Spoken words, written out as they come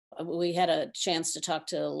we had a chance to talk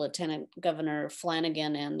to Lieutenant Governor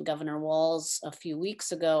Flanagan and Governor Walz a few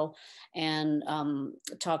weeks ago, and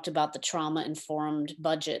talked about the trauma-informed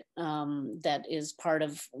budget that is part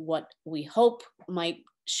of what we hope might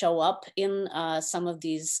show up in some of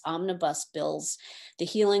these omnibus bills, the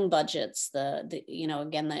healing budgets, the you know,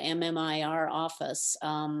 again, the MMIR office,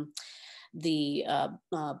 the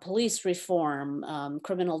police reform,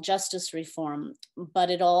 criminal justice reform, but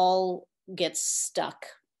it all gets stuck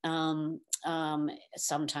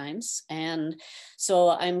sometimes. And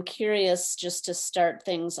so I'm curious, just to start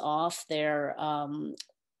things off there,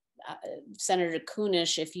 Senator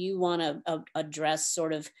Kunish, if you want to address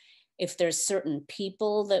sort of if there's certain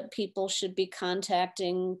people that people should be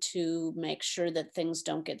contacting to make sure that things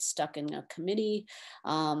don't get stuck in a committee,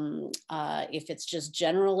 if it's just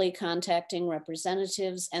generally contacting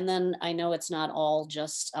representatives. And then I know it's not all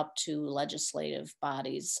just up to legislative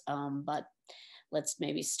bodies, but let's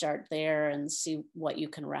maybe start there and see what you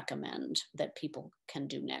can recommend that people can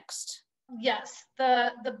do next. Yes,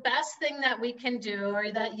 the best thing that we can do,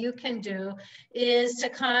 or that you can do, is to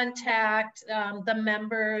contact the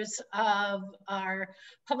members of our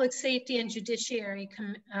Public Safety and Judiciary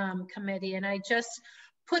Committee. And I just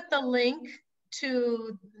put the link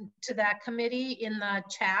to that committee in the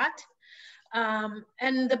chat.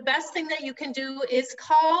 And the best thing that you can do is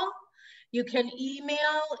call. You can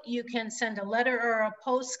email, you can send a letter or a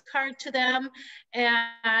postcard to them,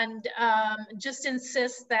 and just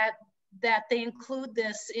insist that they include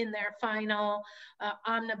this in their final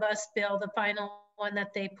omnibus bill, the final one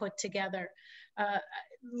that they put together.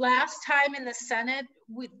 Last time in the Senate,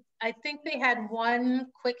 I think they had one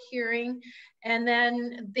quick hearing, and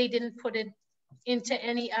then they didn't put it into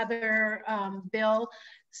any other bill.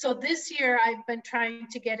 So this year I've been trying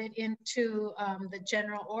to get it into the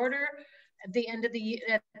general order at the end of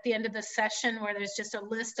the session, where there's just a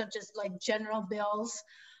list of just like general bills.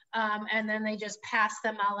 And then they just pass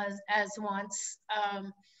them all as once.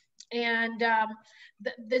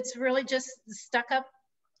 It's really just stuck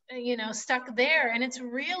there. And it's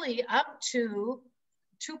really up to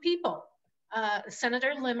two people,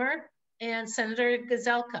 Senator Limmer and Senator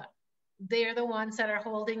Gazelka. They're the ones that are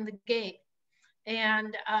holding the gate.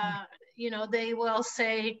 And, they will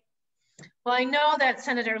say, well, I know that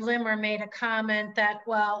Senator Limmer made a comment that,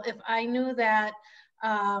 well, if I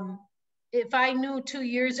knew 2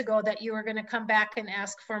 years ago that you were going to come back and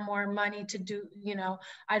ask for more money to do,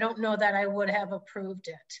 I don't know that I would have approved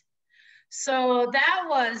it. So that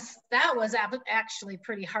was actually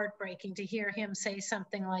pretty heartbreaking to hear him say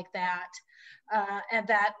something like that, and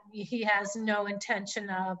that he has no intention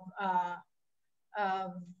of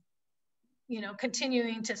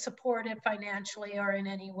continuing to support it financially or in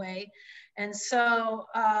any way. And so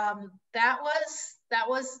that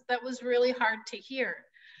was really hard to hear.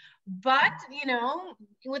 But,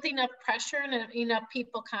 with enough pressure and enough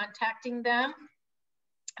people contacting them,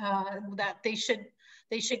 that they should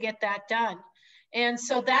get that done. And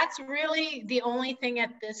so that's really the only thing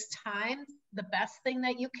at this time, the best thing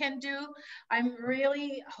that you can do. I'm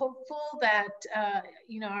really hopeful that,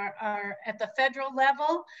 our at the federal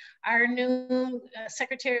level, our new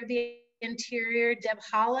Secretary of the Interior, Deb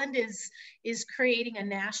Haaland, is creating a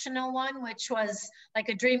national one, which was like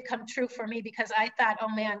a dream come true for me, because I thought, oh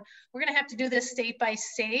man, we're gonna have to do this state by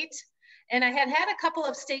state. And I had a couple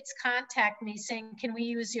of states contact me saying, can we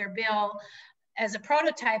use your bill as a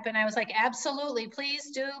prototype? And I was like, absolutely,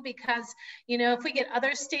 please do, because if we get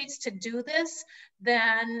other states to do this,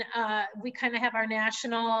 then we kind of have our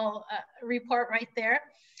national report right there.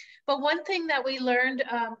 But one thing that we learned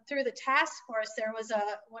through the task force, there was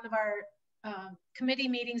one of our committee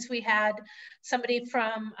meetings, we had somebody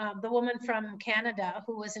from, the woman from Canada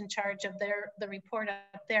who was in charge of the report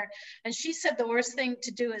up there. And she said the worst thing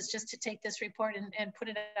to do is just to take this report and put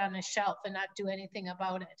it on a shelf and not do anything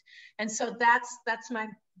about it. And so that's my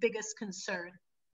biggest concern.